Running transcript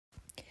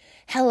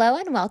Hello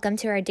and welcome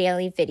to our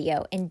daily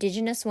video,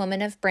 Indigenous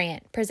Woman of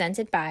Brant,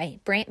 presented by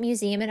Brant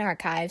Museum and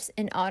Archives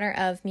in honor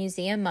of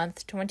Museum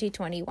Month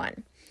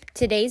 2021.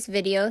 Today's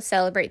video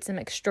celebrates some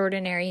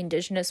extraordinary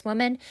Indigenous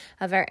women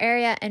of our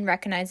area and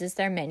recognizes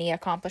their many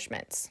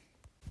accomplishments.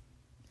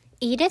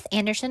 Edith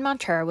Anderson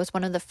Montour was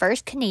one of the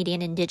first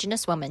Canadian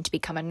Indigenous women to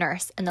become a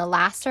nurse and the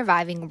last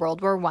surviving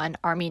World War I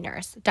Army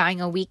nurse, dying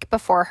a week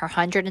before her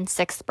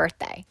 106th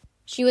birthday.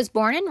 She was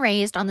born and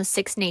raised on the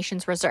Six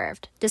Nations Reserve.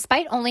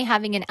 Despite only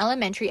having an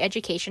elementary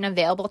education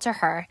available to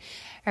her,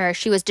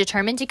 she was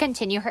determined to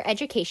continue her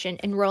education,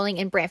 enrolling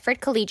in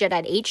Brantford Collegiate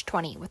at age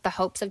 20 with the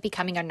hopes of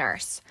becoming a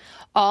nurse.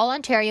 All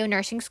Ontario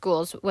nursing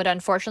schools would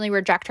unfortunately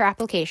reject her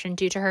application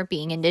due to her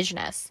being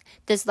Indigenous.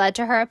 This led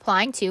to her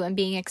applying to and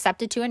being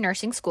accepted to a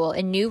nursing school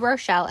in New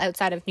Rochelle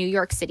outside of New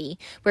York City,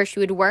 where she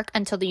would work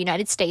until the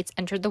United States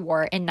entered the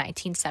war in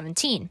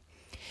 1917.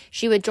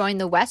 She would join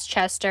the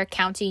Westchester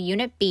County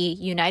Unit B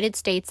United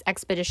States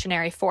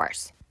Expeditionary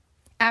Force.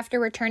 After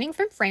returning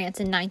from France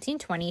in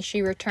 1920,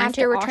 she returned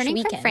to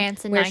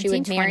Auschwitz, where she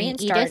would marry and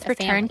start a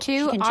family.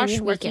 She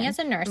continued working as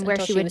a nurse until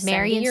she was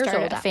 70 years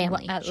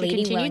old. She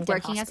continued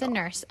working as a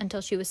nurse until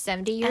she was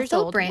 70 years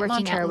old,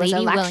 working at Lady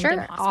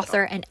Lecturer,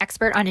 author, and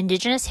expert on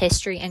Indigenous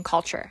history and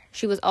culture.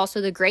 She was also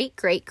the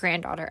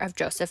great-great-granddaughter of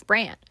Joseph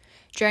Brant.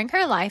 During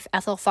her life,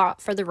 Ethel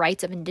fought for the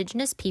rights of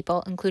Indigenous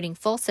people, including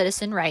full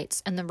citizen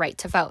rights and the right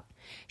to vote.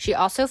 She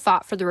also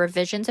fought for the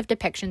revisions of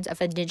depictions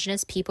of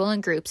Indigenous people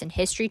and groups in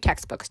history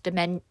textbooks,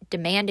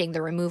 demanding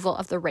the removal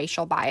of the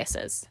racial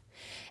biases.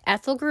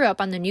 Ethel grew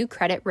up on the New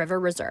Credit River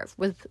Reserve.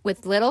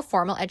 With little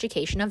formal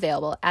education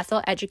available,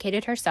 Ethel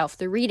educated herself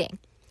through reading.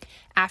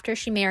 After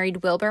she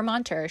married Wilbur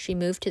Montour, she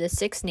moved to the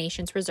Six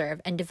Nations Reserve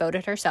and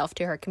devoted herself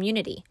to her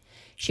community.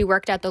 She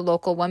worked at the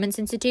local Women's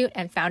Institute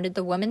and founded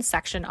the women's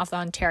section of the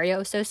Ontario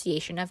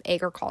Association of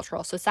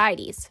Agricultural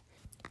Societies.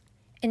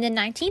 In the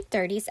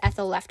 1930s,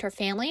 Ethel left her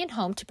family and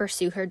home to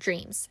pursue her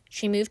dreams.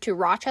 She moved to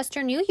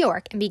Rochester, New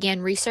York, and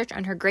began research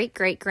on her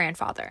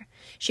great-great-grandfather.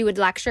 She would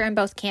lecture in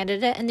both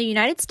Canada and the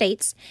United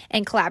States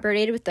and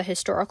collaborated with the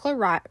historical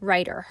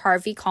writer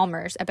Harvey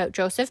Chalmers about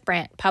Joseph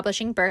Brant,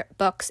 publishing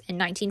books in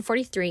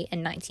 1943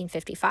 and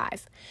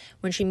 1955.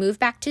 When she moved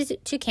back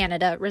to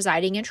Canada,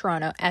 residing in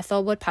Toronto,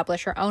 Ethel would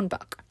publish her own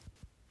book.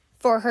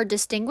 For her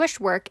distinguished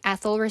work,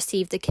 Ethel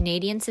received the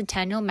Canadian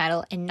Centennial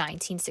Medal in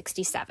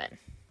 1967.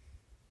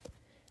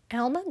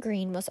 Alma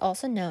Green was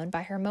also known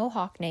by her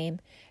Mohawk name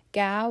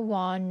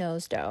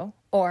Gawanosdo,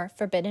 or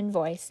Forbidden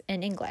Voice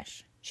in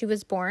English. She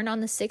was born on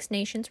the Six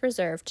Nations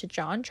Reserve to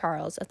John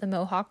Charles of the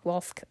Mohawk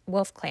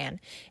Wolf Clan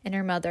and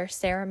her mother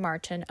Sarah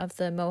Martin of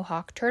the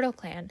Mohawk Turtle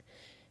Clan,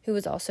 who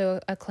was also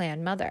a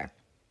clan mother.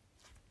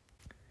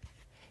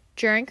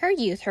 During her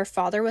youth, her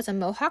father was a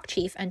Mohawk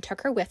chief and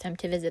took her with him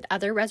to visit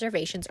other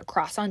reservations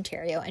across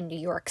Ontario and New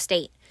York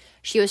State.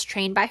 She was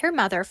trained by her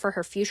mother for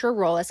her future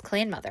role as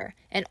clan mother,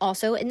 and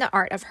also in the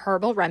art of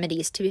herbal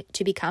remedies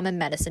to become a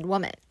medicine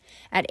woman.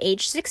 At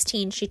age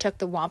 16, she took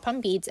the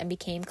wampum beads and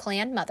became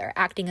clan mother,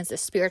 acting as the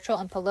spiritual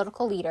and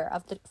political leader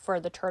for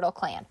the Turtle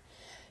Clan.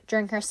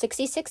 During her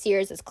 66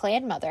 years as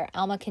clan mother,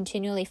 Alma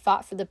continually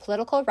fought for the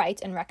political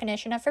rights and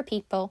recognition of her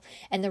people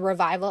and the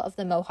revival of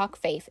the Mohawk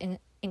faith,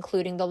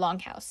 including the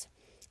Longhouse.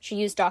 She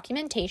used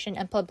documentation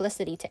and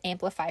publicity to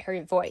amplify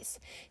her voice,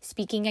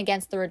 speaking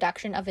against the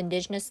reduction of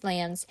Indigenous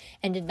lands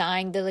and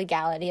denying the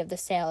legality of the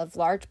sale of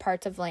large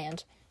parts of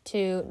land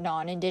to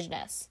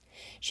non-Indigenous.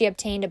 She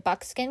obtained a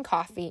buckskin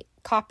copy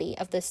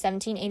of the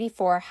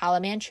 1784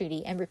 Halaman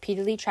Treaty and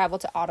repeatedly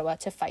traveled to Ottawa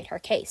to fight her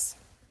case.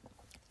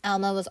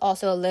 Alma was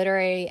also a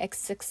literary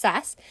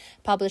success,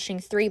 publishing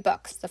 3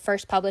 books, the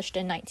first published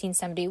in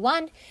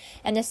 1971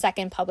 and the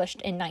second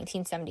published in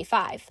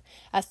 1975.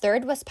 A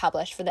third was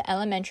published for the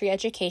elementary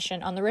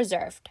education on the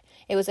reserve.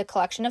 It was a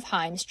collection of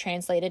hymns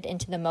translated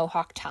into the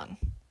Mohawk tongue.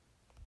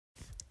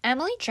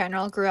 Emily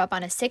General grew up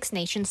on a Six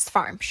Nations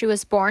farm. She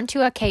was born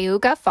to a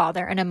Cayuga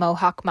father and a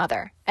Mohawk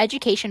mother.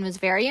 Education was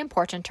very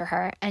important to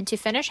her, and to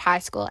finish high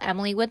school,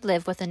 Emily would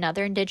live with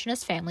another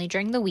Indigenous family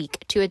during the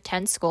week to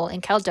attend school in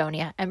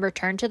Caledonia and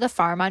return to the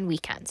farm on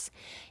weekends.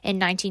 In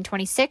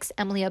 1926,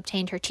 Emily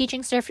obtained her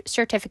teaching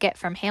certificate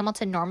from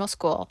Hamilton Normal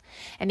School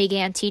and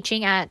began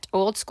teaching at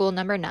Old School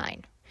No.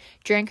 9.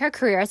 During her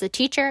career as a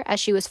teacher, as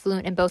she was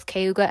fluent in both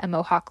Cayuga and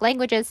Mohawk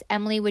languages,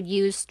 Emily would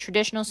use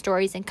traditional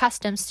stories and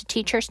customs to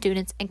teach her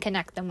students and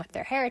connect them with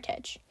their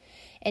heritage.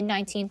 In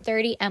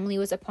 1930, Emily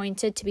was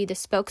appointed to be the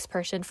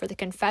spokesperson for the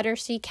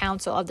Confederacy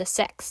Council of the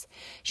Six.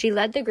 She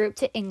led the group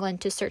to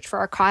England to search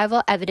for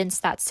archival evidence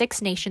that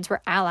Six Nations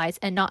were allies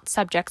and not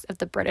subjects of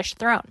the British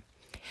throne.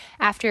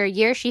 After a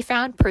year, she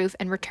found proof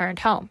and returned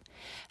home.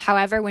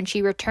 However, when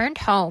she returned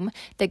home,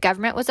 the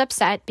government was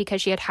upset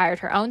because she had hired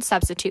her own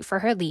substitute for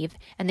her leave,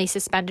 and they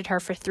suspended her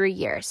for 3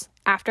 years.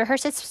 After her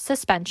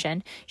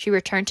suspension, she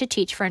returned to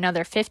teach for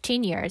another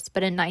 15 years,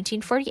 but in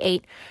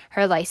 1948,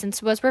 her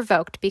license was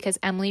revoked because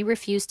Emily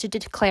refused to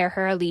declare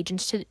her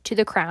allegiance to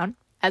the Crown,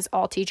 as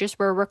all teachers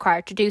were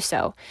required to do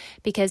so,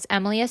 because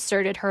Emily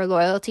asserted her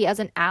loyalty as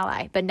an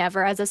ally, but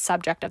never as a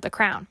subject of the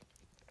Crown.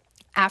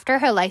 After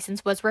her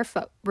license was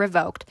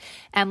revoked,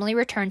 Emily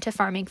returned to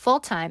farming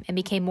full-time and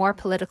became more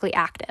politically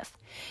active.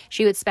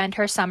 She would spend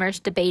her summers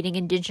debating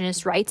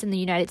Indigenous rights in the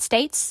United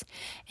States,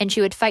 and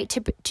she would fight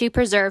to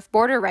preserve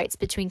border rights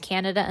between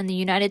Canada and the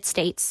United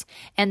States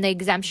and the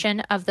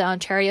exemption of the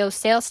Ontario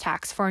sales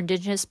tax for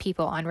Indigenous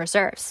people on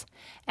reserves.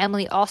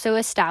 Emily also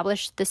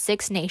established the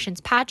Six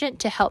Nations pageant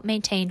to help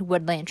maintain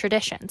woodland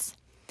traditions.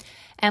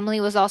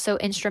 Emily was also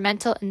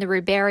instrumental in the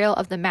reburial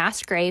of the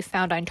mass grave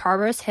found on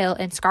Tarbers Hill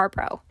in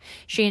Scarborough.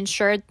 She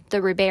ensured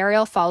the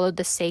reburial followed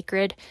the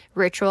sacred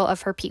ritual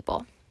of her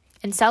people.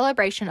 In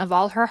celebration of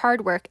all her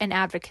hard work and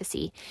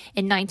advocacy,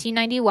 in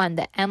 1991,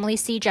 the Emily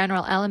C.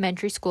 General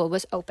Elementary School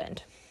was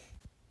opened.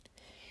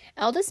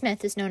 Elda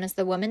Smith is known as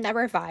the woman that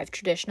revived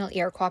traditional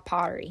Iroquois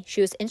pottery.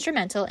 She was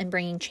instrumental in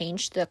bringing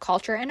change to the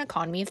culture and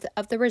economy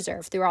of the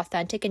reserve through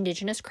authentic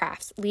Indigenous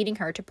crafts, leading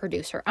her to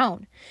produce her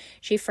own.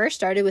 She first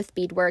started with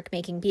beadwork,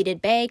 making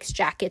beaded bags,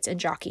 jackets, and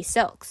jockey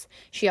silks.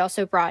 She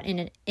also brought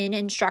in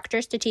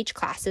instructors to teach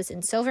classes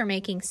in silver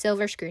making,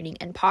 silver screening,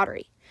 and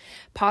pottery.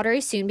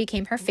 Pottery soon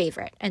became her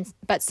favorite,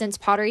 but since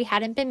pottery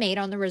hadn't been made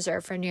on the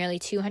reserve for nearly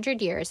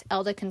 200 years,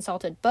 Elda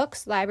consulted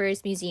books,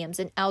 libraries, museums,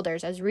 and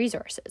elders as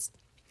resources.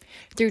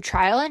 Through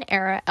trial and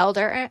error,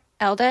 Elda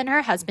and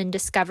her husband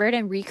discovered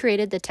and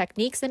recreated the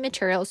techniques and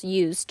materials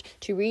used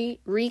to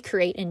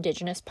recreate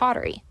Indigenous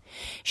pottery.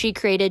 She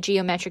created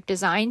geometric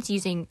designs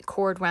using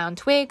cord-wound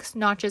twigs,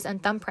 notches,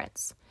 and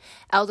thumbprints.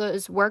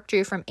 Elda's work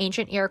drew from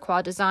ancient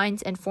Iroquois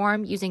designs and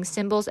form using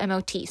symbols and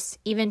motifs,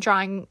 even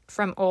drawing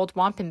from old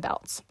wampum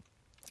belts.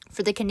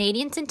 For the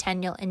Canadian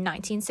Centennial in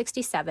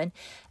 1967,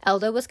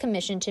 Elda was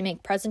commissioned to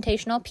make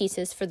presentational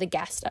pieces for the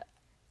guests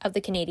of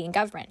the Canadian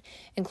government,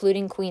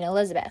 including Queen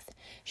Elizabeth.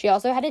 She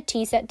also had a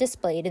tea set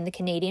displayed in the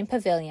Canadian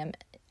Pavilion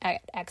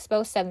at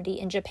Expo 70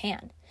 in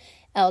Japan.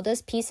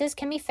 Elda's pieces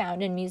can be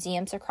found in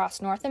museums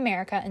across North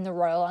America in the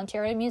Royal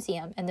Ontario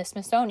Museum and the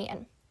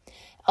Smithsonian.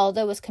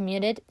 Elda was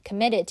committed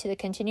to the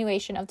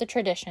continuation of the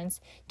traditions,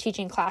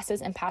 teaching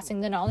classes and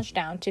passing the knowledge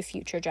down to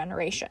future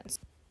generations.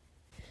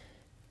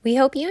 We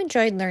hope you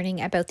enjoyed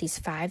learning about these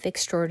 5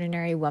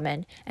 extraordinary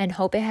women and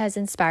hope it has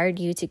inspired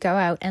you to go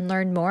out and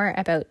learn more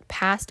about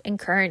past and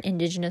current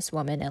Indigenous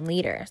women and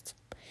leaders.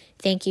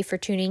 Thank you for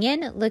tuning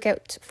in. Look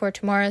out for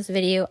tomorrow's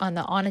video on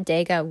the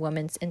Onondaga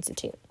Women's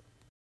Institute.